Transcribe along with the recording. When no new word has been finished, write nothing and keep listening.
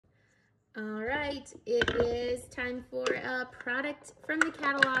All right, it is time for a product from the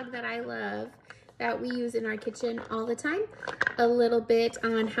catalog that I love that we use in our kitchen all the time. A little bit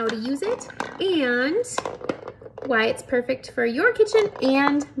on how to use it and why it's perfect for your kitchen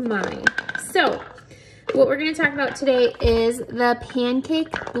and mine. So, what we're going to talk about today is the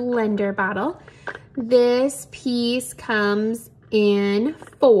Pancake blender bottle. This piece comes in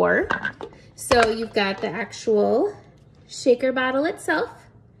 4. So you've got the actual shaker bottle itself,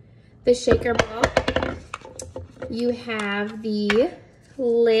 the shaker ball. You have the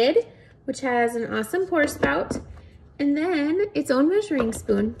lid, which has an awesome pour spout, and then its own measuring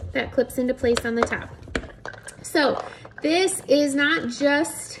spoon that clips into place on the top. So this is not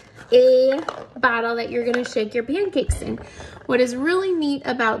just a bottle that you're gonna shake your pancakes in. What is really neat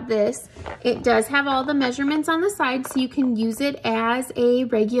about this, it does have all the measurements on the side, so you can use it as a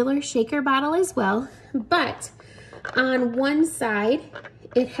regular shaker bottle as well. But on one side,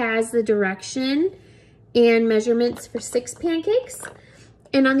 it has the direction and measurements for 6 pancakes.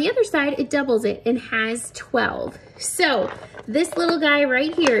 And on the other side, it doubles it and has 12. So this little guy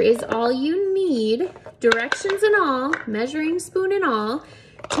right here is all you need, directions and all, measuring spoon and all,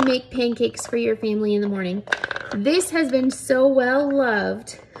 to make pancakes for your family in the morning. This has been so well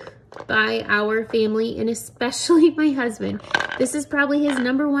loved by our family and especially my husband. This is probably his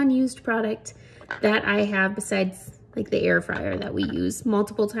 #1 used product that I have besides like the air fryer that we use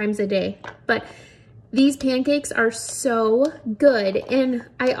multiple times a day. But these pancakes are so good. And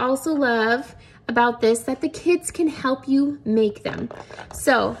I also love about this that the kids can help you make them.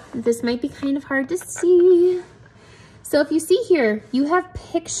 So this might be kind of hard to see. So if you see here, you have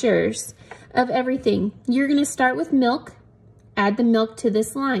pictures of everything. You're gonna start with milk, add the milk to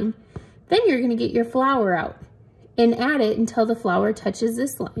this line. Then you're gonna get your flour out and add it until the flour touches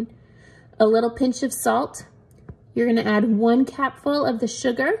this line. A little pinch of salt. You're gonna add 1 capful of the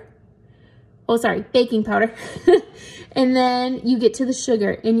sugar. Oh, sorry, baking powder. And then you get to the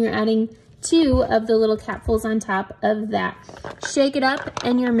sugar and you're adding 2 of the little capfuls on top of that. Shake it up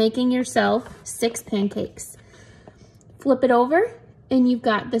and you're making yourself 6 pancakes. Flip it over and you've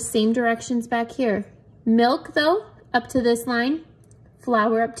got the same directions back here. Milk though, up to this line.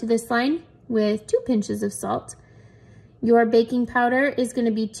 Flour up to this line with 2 pinches of salt. Your baking powder is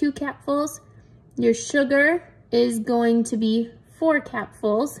gonna be 2 capfuls. Your sugar is going to be 4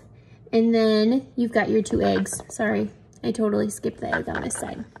 capfuls. And then you've got your 2 eggs. Sorry, I totally skipped the egg on this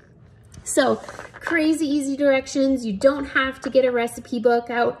side. So crazy easy directions. You don't have to get a recipe book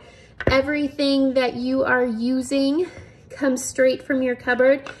out. Everything that you are using comes straight from your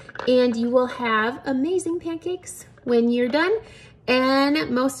cupboard and you will have amazing pancakes when you're done. And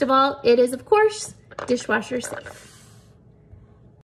most of all, it is of course dishwasher safe.